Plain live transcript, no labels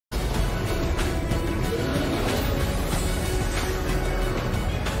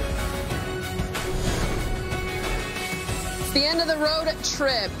end of the road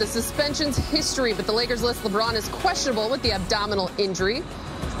trip. The suspension's history, but the Lakers list LeBron is questionable with the abdominal injury.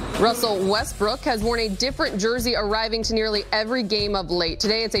 Russell Westbrook has worn a different jersey arriving to nearly every game of late.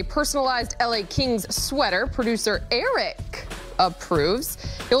 Today it's a personalized LA Kings sweater. Producer Eric approves.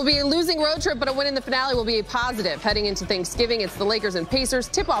 It will be a losing road trip, but a win in the finale will be a positive. Heading into Thanksgiving, it's the Lakers and Pacers.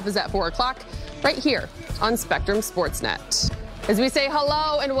 Tip-off is at 4 o'clock right here on Spectrum Sportsnet. As we say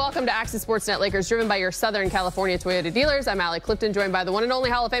hello and welcome to Access Sportsnet Lakers, driven by your Southern California Toyota dealers. I'm Allie Clifton, joined by the one and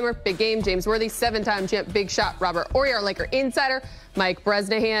only Hall of Famer, Big Game, James Worthy, 7-time champ, Big Shot, Robert Horry, our Laker insider, Mike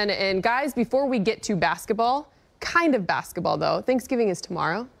Bresnahan. And guys, before we get to basketball, kind of basketball though, Thanksgiving is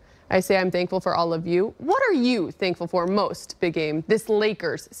tomorrow. I say I'm thankful for all of you. What are you thankful for most, Big Game, this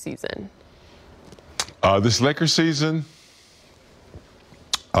Lakers season? This Lakers season,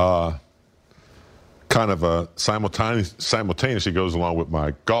 kind of simultaneously goes along with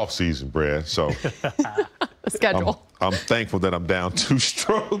my golf season, Brad. So the schedule. I'm thankful that I'm down 2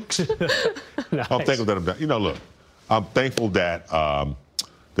 strokes. Nice. I'm thankful that I'm down. You know, look, I'm thankful that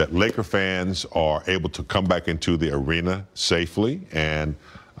that Laker fans are able to come back into the arena safely, and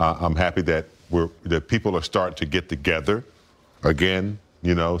I'm happy that that people are starting to get together again.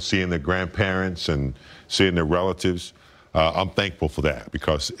 You know, seeing their grandparents and seeing their relatives. I'm thankful for that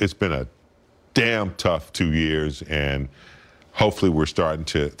because it's been a damn tough 2 years, and hopefully we're starting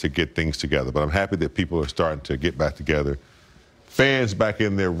to get things together. But I'm happy that people are starting to get back together. Fans back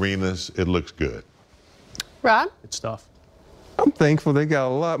in their arenas, it looks good. Rob? Good stuff. I'm thankful they got a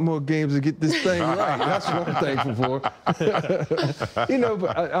lot more games to get this thing right. That's what I'm thankful for. You know,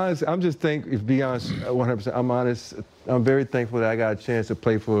 but honestly, I'm just thankful, to be honest, 100%, I'm honest. I'm very thankful that I got a chance to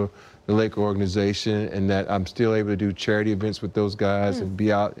play for the Laker organization and that I'm still able to do charity events with those guys and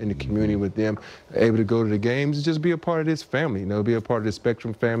be out in the community with them, able to go to the games and just be a part of this family, you know, be a part of the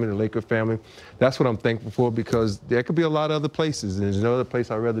Spectrum family, the Laker family. That's what I'm thankful for because there could be a lot of other places, and there's no other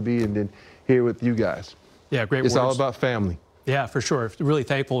place I'd rather be than here with you guys. Yeah, great It's words. all about family. Yeah, for sure. Really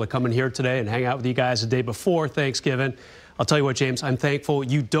thankful to come in here today and hang out with you guys the day before Thanksgiving. I'll tell you what, James, I'm thankful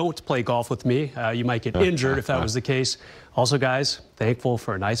you don't play golf with me. You might get injured if that was the case. Also, guys, thankful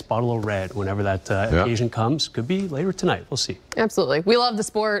for a nice bottle of red whenever that occasion comes. Could be later tonight. We'll see. Absolutely. We love the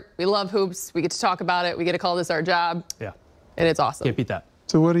sport. We love hoops. We get to talk about it. We get to call this our job. Yeah. And it's awesome. Can't beat that.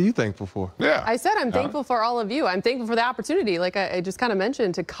 So what are you thankful for? Yeah. I said I'm thankful for all of you. I'm thankful for the opportunity, like I just kind of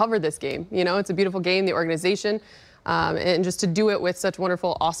mentioned, to cover this game. You know, it's a beautiful game, the organization, and just to do it with such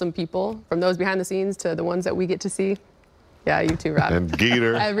wonderful, awesome people, from those behind the scenes to the ones that we get to see. Yeah, you too, Rob. And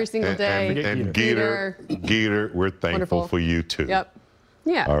Geeter. Every single day. And Geeter, we're thankful Wonderful. for you too. Yep.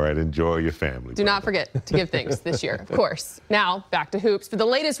 Yeah. All right, enjoy your family. Do not forget to give thanks this year, of course. Now, back to hoops. For the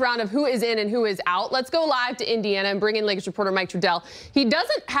latest round of who is in and who is out, let's go live to Indiana and bring in Lakers reporter Mike Trudell. He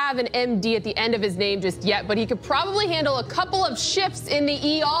doesn't have an MD at the end of his name just yet, but he could probably handle a couple of shifts in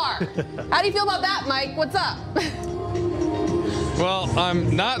the ER. How do you feel about that, Mike? What's up? Well,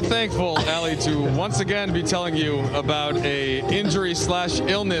 I'm not thankful, Allie, to once again be telling you about a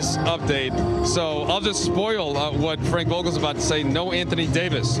injury/illness update. So I'll just spoil what Frank Vogel's about to say. No Anthony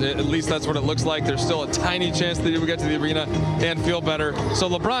Davis. At least that's what it looks like. There's still a tiny chance that he will get to the arena and feel better. So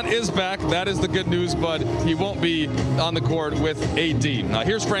LeBron is back. That is the good news, but he won't be on the court with AD. Now,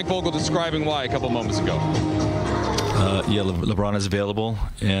 here's Frank Vogel describing why a couple moments ago. Yeah, LeBron is available,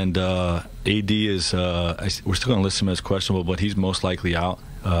 and AD is, we're still going to list him as questionable, but he's most likely out.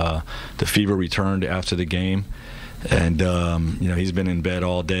 The fever returned after the game, and, you know, he's been in bed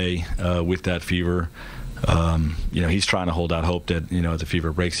all day with that fever. You know, he's trying to hold out hope that, you know, if the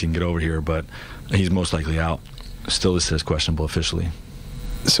fever breaks, he can get over here, but he's most likely out. Still listed as questionable officially.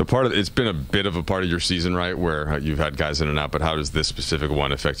 So it's been a bit of a part of your season, right, where you've had guys in and out, but how does this specific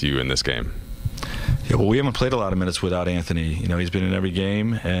one affect you in this game? Yeah, well, we haven't played a lot of minutes without Anthony. You know, he's been in every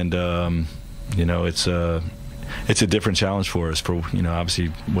game, and you know, it's a different challenge for us. For, you know, obviously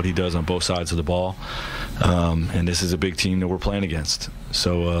what he does on both sides of the ball, and this is a big team that we're playing against.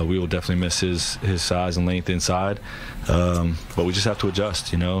 So we will definitely miss his size and length inside, but we just have to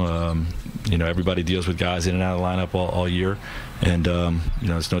adjust. You know, everybody deals with guys in and out of the lineup all year, and you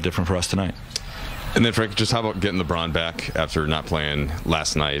know, it's no different for us tonight. And then, Frank, just how about getting LeBron back after not playing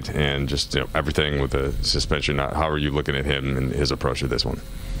last night and just, you know, everything with the suspension? How are you looking at him and his approach to this one?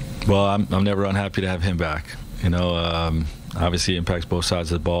 Well, I'm never unhappy to have him back. You know, obviously it impacts both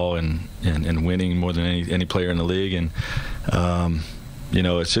sides of the ball and winning more than any player in the league. And you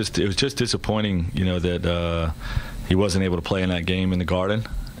know, it was just disappointing, you know, that he wasn't able to play in that game in the Garden.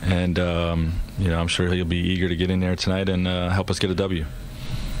 And you know, I'm sure he'll be eager to get in there tonight and help us get a W.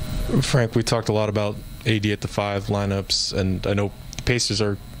 Frank, we talked a lot about AD at the 5 lineups, and I know the Pacers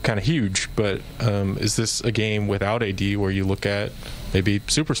are kind of huge, but is this a game without AD where you look at maybe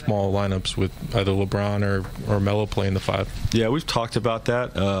super small lineups with either LeBron or Melo playing the 5? Yeah, we've talked about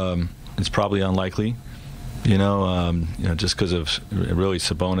that. It's probably unlikely. Just because of really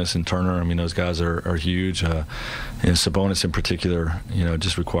Sabonis and Turner. I mean, those guys are huge. And Sabonis in particular,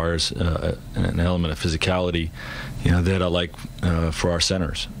 just requires an element of physicality, that I like for our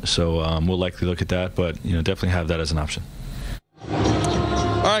centers. So we'll likely look at that, but definitely have that as an option.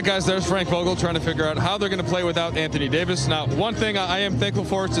 All right, guys, there's Frank Vogel trying to figure out how they're going to play without Anthony Davis. Now, one thing I am thankful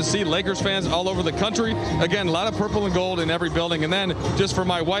for is to see Lakers fans all over the country. Again, a lot of purple and gold in every building. And then just for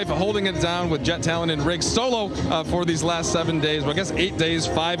my wife holding it down with Jet Talent and Riggs solo for these last 7 days. Well, I guess 8 days,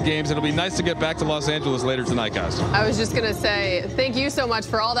 5 games. It'll be nice to get back to Los Angeles later tonight, guys. I was just going to say thank you so much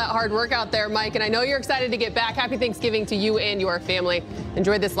for all that hard work out there, Mike. And I know you're excited to get back. Happy Thanksgiving to you and your family.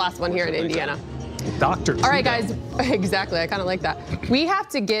 Enjoy this last one here in Indiana. Doctor. All right, guys. Exactly. I kind of like that. We have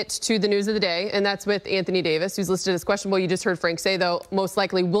to get to the news of the day, and that's with Anthony Davis, who's listed as questionable. You just heard Frank say, though, most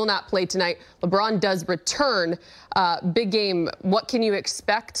likely will not play tonight. LeBron does return. Big game. What can you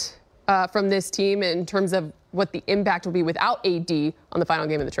expect from this team in terms of what the impact will be without AD on the final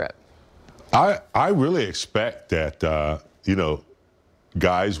game of the trip? I really expect that,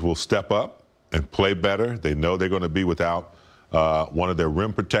 guys will step up and play better. They know they're going to be without one of their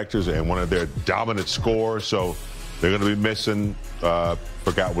rim protectors and one of their dominant scorers. So they're going to be missing,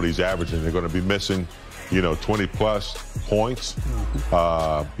 forgot what he's averaging. They're going to be missing, 20-plus points,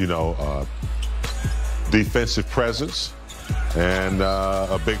 defensive presence, and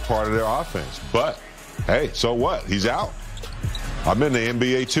a big part of their offense. But, hey, so what? He's out. I'm in the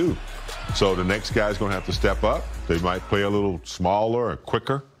NBA, too. So the next guy's going to have to step up. They might play a little smaller and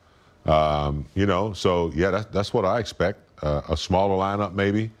quicker. So, yeah, that's what I expect. A smaller lineup,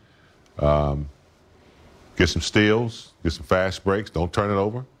 maybe. Get some steals, get some fast breaks. Don't turn it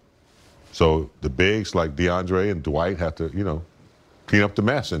over. So the bigs like DeAndre and Dwight have to, clean up the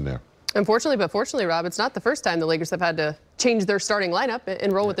mess in there. Unfortunately, but fortunately, Rob, it's not the first time the Lakers have had to change their starting lineup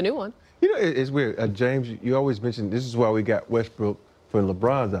and roll with the new one. It's weird. James, you always mention this is why we got Westbrook when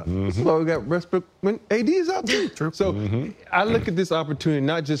LeBron's out. This is why we got Westbrook when AD is out too. True. So I look at this opportunity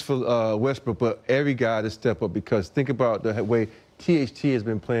not just for Westbrook, but every guy to step up, because think about the way THT has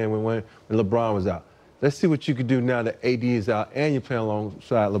been playing when LeBron was out. Let's see what you can do now that AD is out and you're playing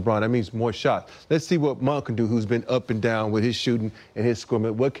alongside LeBron. That means more shots. Let's see what Monk can do, who's been up and down with his shooting and his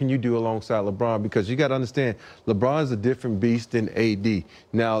scoring. What can you do alongside LeBron? Because you got to understand, LeBron's a different beast than AD.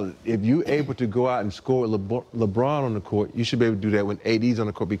 Now, if you're able to go out and score with LeBron on the court, you should be able to do that when AD's on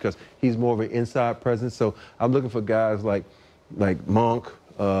the court because he's more of an inside presence. So I'm looking for guys like Monk,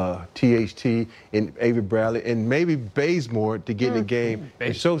 THT, and Avery Bradley, and maybe Bazemore to get in the game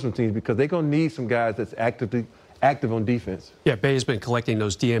and show some teams, because they're going to need some guys that's active on defense. Yeah, Bay's been collecting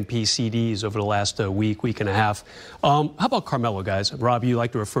those DMP CDs over the last week and a half. How about Carmelo, guys? Rob, you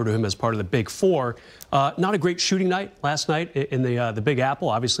like to refer to him as part of the Big Four. Not a great shooting night last night in the Big Apple.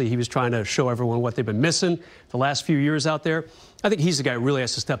 Obviously, he was trying to show everyone what they've been missing the last few years out there. I think he's the guy who really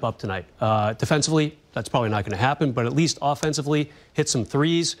has to step up tonight. Defensively, that's probably not going to happen, but at least offensively, hit some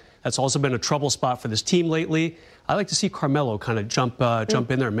threes. That's also been a trouble spot for this team lately. I like to see Carmelo kind of jump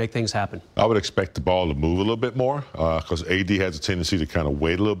in there and make things happen. I would expect the ball to move a little bit more because AD has a tendency to kind of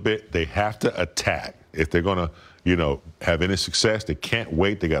wait a little bit. They have to attack. If they're going to, have any success, they can't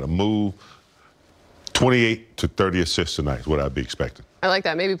wait. They got to move. 28 to 30 assists tonight is what I'd be expecting. I like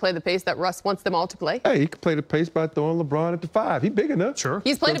that. Maybe play the pace that Russ wants them all to play. Hey, he could play the pace by throwing LeBron at the 5. He's big enough. Sure.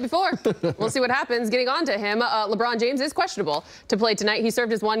 He's played it before. We'll see what happens. Getting on to him, LeBron James is questionable to play tonight. He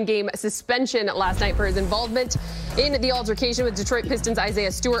served his 1-game suspension last night for his involvement in the altercation with Detroit Pistons'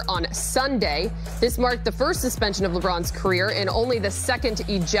 Isaiah Stewart on Sunday. This marked the first suspension of LeBron's career and only the second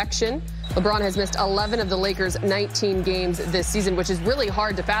ejection. LeBron has missed 11 of the Lakers' 19 games this season, which is really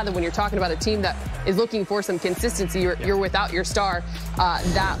hard to fathom when you're talking about a team that is looking for some consistency. You're without your star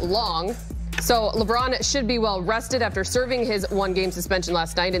that long. So LeBron should be well rested after serving his 1-game suspension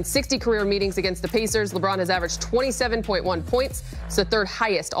last night. In 60 career meetings against the Pacers, LeBron has averaged 27.1 points. It's the 3rd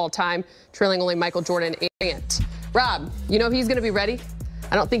highest all time, trailing only Michael Jordan and Ant. Rob, he's going to be ready?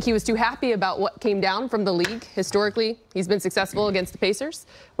 I don't think he was too happy about what came down from the league. Historically, he's been successful against the Pacers.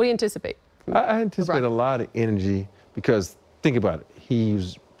 What do you anticipate? I anticipate a lot of energy because think about it. He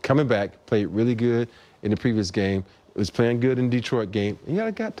was coming back, played really good in the previous game, was playing good in the Detroit game, and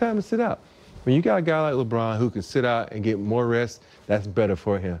you got time to sit out. When you got a guy like LeBron who can sit out and get more rest, that's better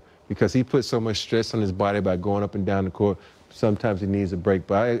for him because he puts so much stress on his body by going up and down the court, sometimes he needs a break.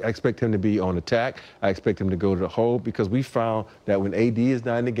 But I expect him to be on attack. I expect him to go to the hole because we found that when AD is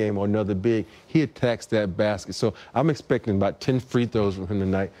not in the game or another big, he attacks that basket. So I'm expecting about 10 free throws from him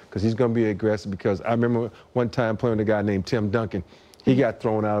tonight because he's going to be aggressive. Because I remember one time playing with a guy named Tim Duncan. He got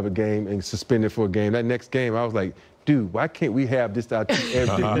thrown out of a game and suspended for a game. That next game, I was like, dude, why can't we have this out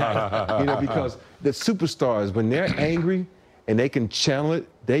every night? You know, because the superstars, when they're angry and they can channel it,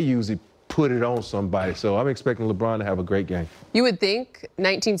 they usually put it on somebody. So I'm expecting LeBron to have a great game. You would think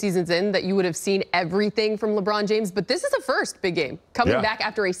 19 seasons in that you would have seen everything from LeBron James, but this is a first big game coming back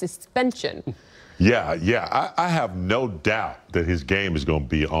after a suspension. Yeah. I have no doubt that his game is going to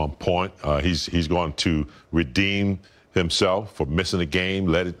be on point. He's going to redeem himself for missing a game,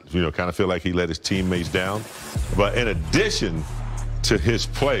 let it, kind of feel like he let his teammates down. But in addition to his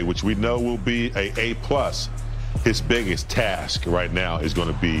play, which we know will be A+, his biggest task right now is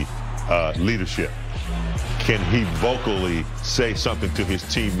going to be leadership. Can he vocally say something to his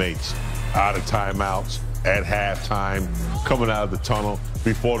teammates out of timeouts, at halftime, coming out of the tunnel,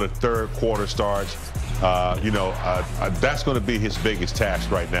 before the third quarter starts? That's going to be his biggest task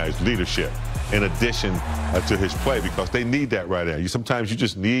right now, is leadership, in addition to his play, because they need that right now. Sometimes you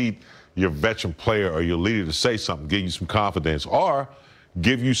just need your veteran player or your leader to say something, give you some confidence, or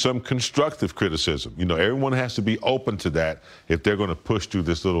give you some constructive criticism. Everyone has to be open to that if they're going to push through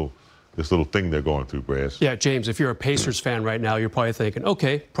this little thing they're going through, Brez. Yeah, James, if you're a Pacers fan right now, you're probably thinking,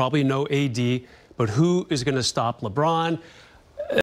 okay, probably no AD, but who is going to stop LeBron?